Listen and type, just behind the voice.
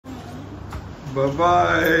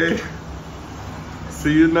Bye-bye.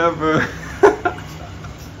 See you never.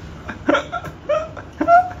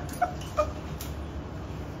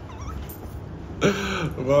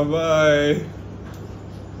 Bye-bye.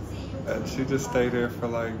 And she just stayed there for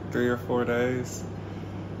like 3 or 4 days.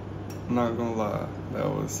 I'm not gonna lie, that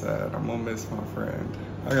was sad. I'm gonna miss my friend.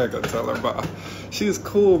 I gotta go tell her bye. She's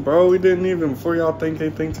cool, bro. We didn't even, before y'all think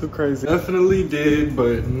anything too crazy. Definitely did,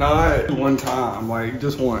 but not one time, like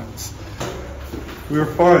just once. We were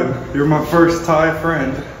fun. You're my first Thai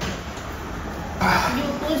friend. Your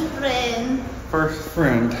first friend. First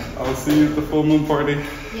friend. I'll see you at the full moon party.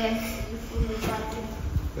 Yes, the full moon party.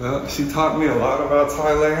 Yeah, she taught me a lot about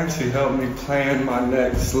Thailand. She helped me plan my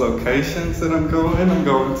next locations that I'm going. I'm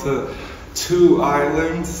going to 2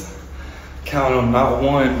 islands. Count them, not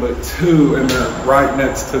 1, but 2, and they're right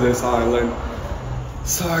next to this island.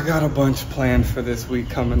 So I got a bunch planned for this week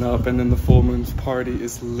coming up, and then the full moon's party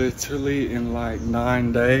is literally in like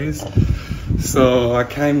 9 days. So I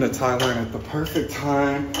came to Thailand at the perfect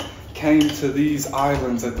time, came to these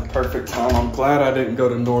islands at the perfect time. I'm glad I didn't go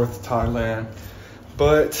to North Thailand.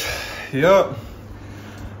 But, yep,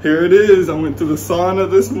 here it is. I went to the sauna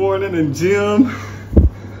this morning and gym.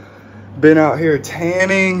 Been out here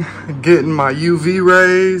tanning, getting my UV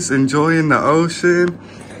rays, enjoying the ocean.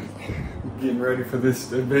 Getting ready for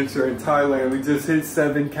this adventure in Thailand. We just hit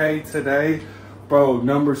 7K today. Bro,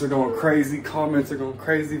 numbers are going crazy, comments are going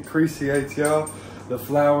crazy. Appreciate y'all. The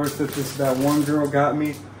flowers that one girl got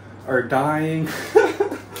me are dying.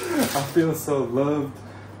 I feel so loved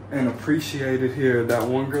and appreciated here. That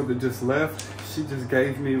one girl that just left, she just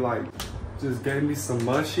gave me some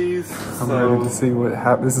mushies. I'm ready to see what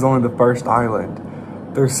happens. This is only the first island.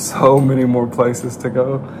 There's so many more places to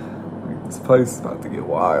go. This place is about to get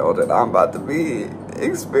wild, and I'm about to be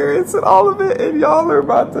experiencing all of it, and y'all are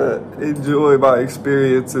about to enjoy my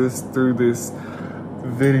experiences through this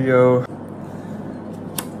video.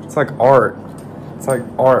 It's like art. It's like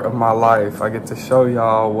art of my life. I get to show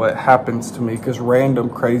y'all what happens to me, because random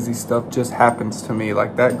crazy stuff just happens to me.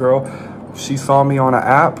 Like that girl, she saw me on an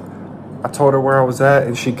app. I told her where I was at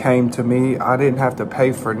and she came to me. I didn't have to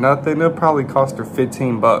pay for nothing. It probably cost her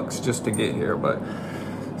 15 bucks just to get here, but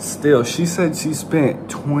still, she said she spent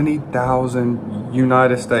 20,000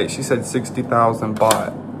 United States. She said 60,000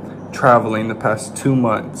 baht traveling the past 2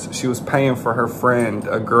 months. She was paying for her friend,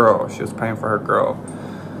 a girl. She was paying for her girl.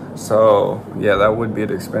 So yeah, that would be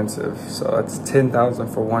expensive. So that's 10,000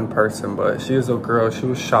 for one person, but she is a girl. She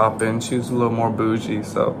was shopping. She was a little more bougie.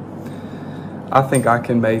 So I think I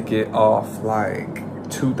can make it off like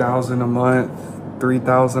 2,000 a month,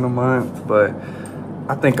 3,000 a month, but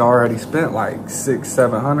I think I already spent like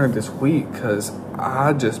 600-700 this week, because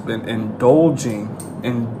I just been indulging,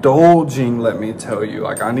 let me tell you.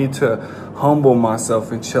 Like, I need to humble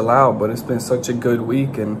myself and chill out, but it's been such a good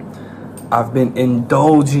week, and I've been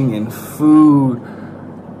indulging in food,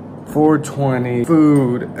 420,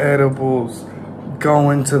 food, edibles,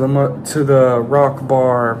 going to the rock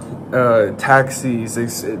bar, taxis.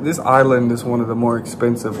 This island is one of the more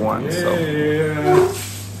expensive ones. Yeah.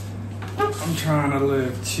 So I'm trying to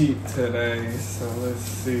live cheap today, so let's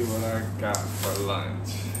see what I got for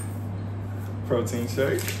lunch. Protein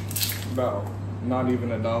shake, about not even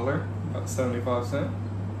 $1, about 75 cents.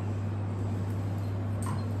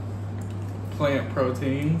 Plant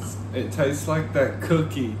proteins. It tastes like that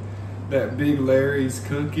cookie, that Big Larry's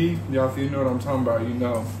cookie. Y'all, if you know what I'm talking about, you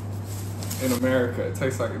know. In America, it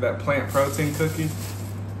tastes like that plant protein cookie.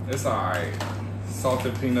 It's alright.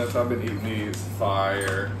 Salted peanuts, I've been eating these.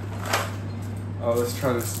 Fire. Oh, let's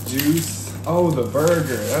try this juice. Oh, the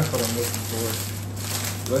burger. That's what I'm looking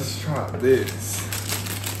for. Let's try this.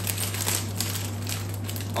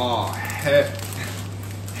 Oh,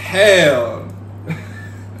 hell.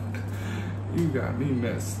 You got me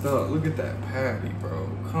messed up. Look at that patty, bro.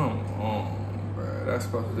 Come on, bro. That's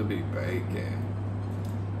supposed to be bacon.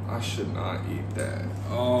 I should not eat that.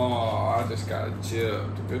 Oh, I just got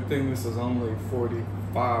gypped. Good thing this is only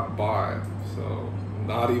 45 baht, so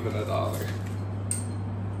not even $1.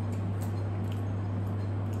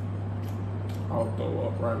 I'll throw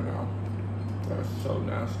up right now. That's so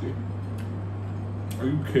nasty. Are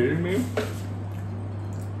you kidding me?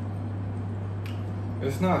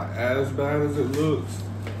 It's not as bad as it looks,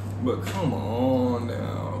 but come on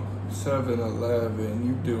now. 7-Eleven,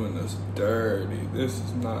 you doing us dirty. This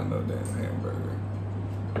is not no damn hamburger.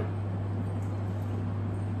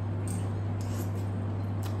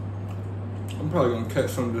 I'm probably gonna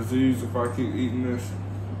catch some disease if I keep eating this.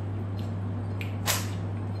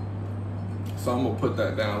 So I'm gonna put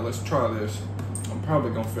that down. Let's try this. I'm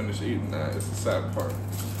probably gonna finish eating that. It's the sad part.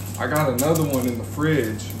 I got another one in the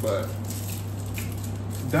fridge, but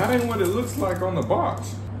That ain't what it looks like on the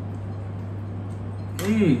box.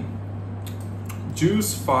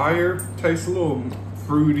 Juice, fire. Tastes a little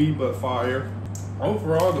fruity, but fire.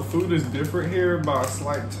 Overall, the food is different here by a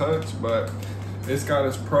slight touch, but it's got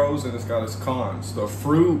its pros and it's got its cons. The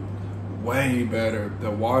fruit, way better.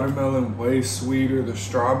 The watermelon, way sweeter. The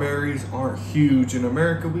strawberries aren't huge. In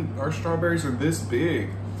America, our strawberries are this big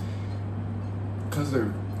because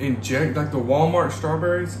they're like the Walmart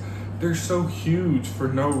strawberries. They're so huge for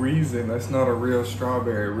no reason. That's not a real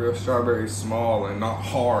strawberry. A real strawberry is small and not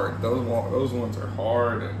hard. Those ones are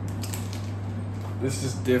hard, and this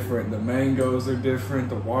is different. The mangoes are different.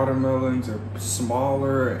 The watermelons are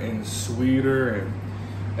smaller and sweeter, and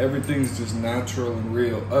everything's just natural and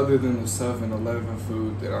real, other than the 7-Eleven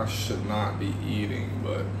food that I should not be eating,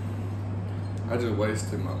 but I just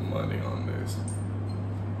wasted my money on this.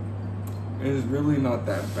 It's really not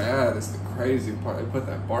that bad. It's the crazy part. They put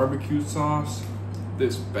that barbecue sauce.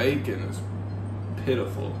 This bacon is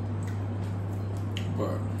pitiful.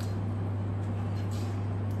 But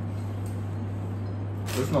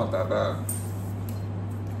it's not that bad.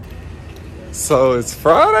 So it's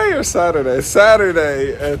Friday or Saturday?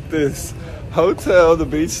 Saturday at this hotel, the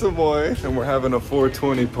Beach Savoy, and we're having a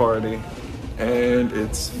 420 party. And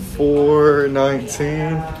it's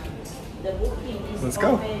 4:19. Let's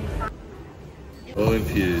go. All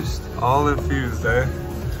infused. All infused, eh?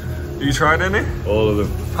 You tried any? All of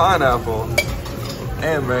them. Pineapple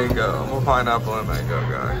and mango. I'm a pineapple and mango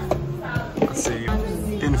guy. Let's see.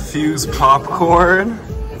 Infused popcorn.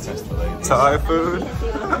 Thai food.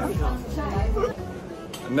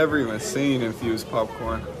 I've never even seen infused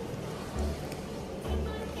popcorn.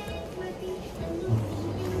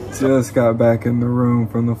 Just got back in the room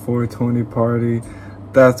from the 420 party.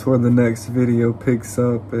 That's where the next video picks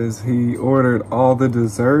up, as he ordered all the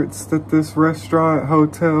desserts that this restaurant,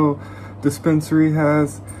 hotel, dispensary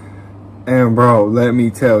has. And bro, let me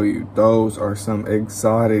tell you, those are some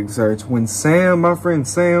exotic desserts. When Sam, my friend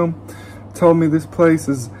Sam, told me this place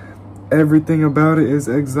is, everything about it is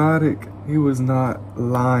exotic, he was not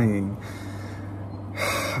lying.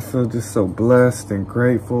 I feel just so blessed and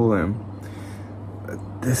grateful, and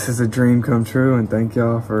this is a dream come true, and thank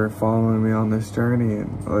y'all for following me on this journey,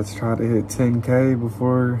 and let's try to hit 10K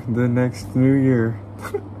before the next new year.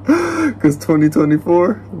 Because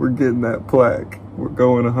 2024, we're getting that plaque. We're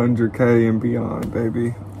going 100K and beyond,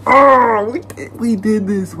 baby. Oh, we did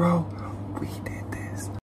this, bro. We did